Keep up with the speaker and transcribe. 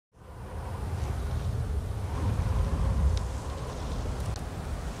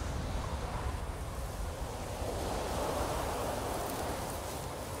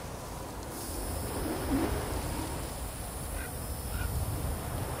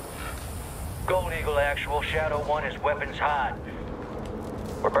Gold Eagle actual. Shadow 1 is weapons hot.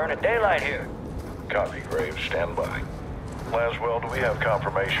 We're burning daylight here. Copy, Graves. Stand by. Laswell, do we have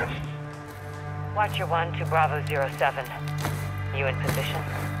confirmation? Watcher 1 to Bravo 07. You in position?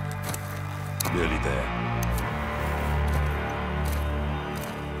 Nearly there.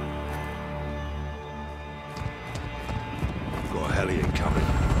 Got a heli incoming.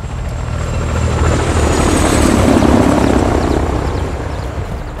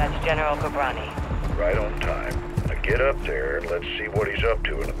 That's General Gabrani. Right on time. Now get up there and let's see what he's up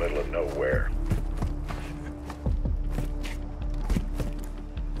to in the middle of nowhere.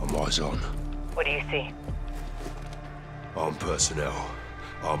 I'm eyes on. What do you see? Armed personnel,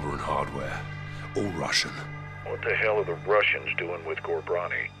 armor and hardware, all Russian. What the hell are the Russians doing with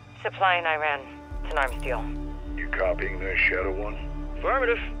Gabrani? Supplying Iran. It's an arms deal. You copying this, Shadow 1?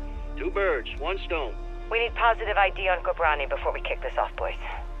 Affirmative. 2 birds, 1 stone. We need positive ID on Gabrani before we kick this off, boys.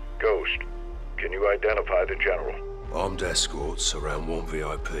 Ghost, can you identify the general? Armed escorts around 1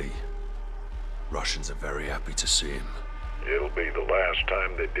 VIP. Russians are very happy to see him. It'll be the last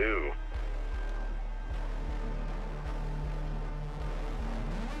time they do.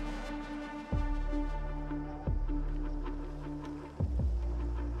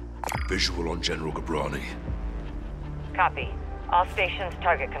 Visual on General Gabrani. Copy. All stations,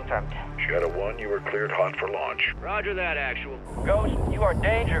 target confirmed. Shadow 1, you are cleared hot for launch. Roger that, actual. Ghost, you are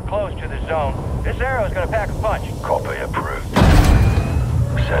danger close to the zone. This arrow's gonna pack a punch. Copy approved.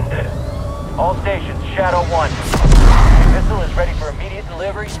 Send it. All stations, Shadow 1. Missile is ready for immediate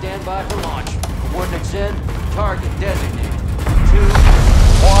delivery. Stand by for launch. Coordinates in. Target designated. 2,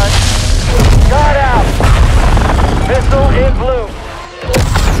 1. Got out! Missile in blue.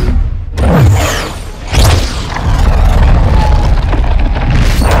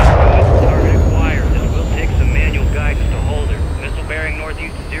 Target acquired. This will take some manual guidance to hold her. Missile bearing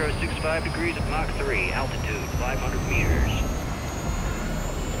northeast of 065 degrees at Mach 3. Altitude 500 meters.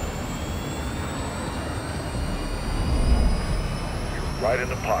 Right in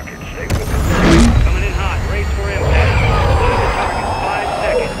the pocket. Stay with it. Coming in hot. Race for impact. Leave the target 5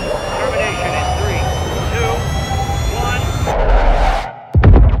 seconds. Termination in 3, 2, 1.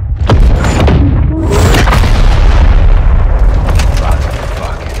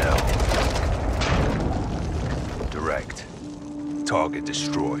 Fucking hell. Direct. Target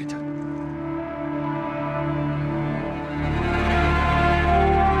destroyed.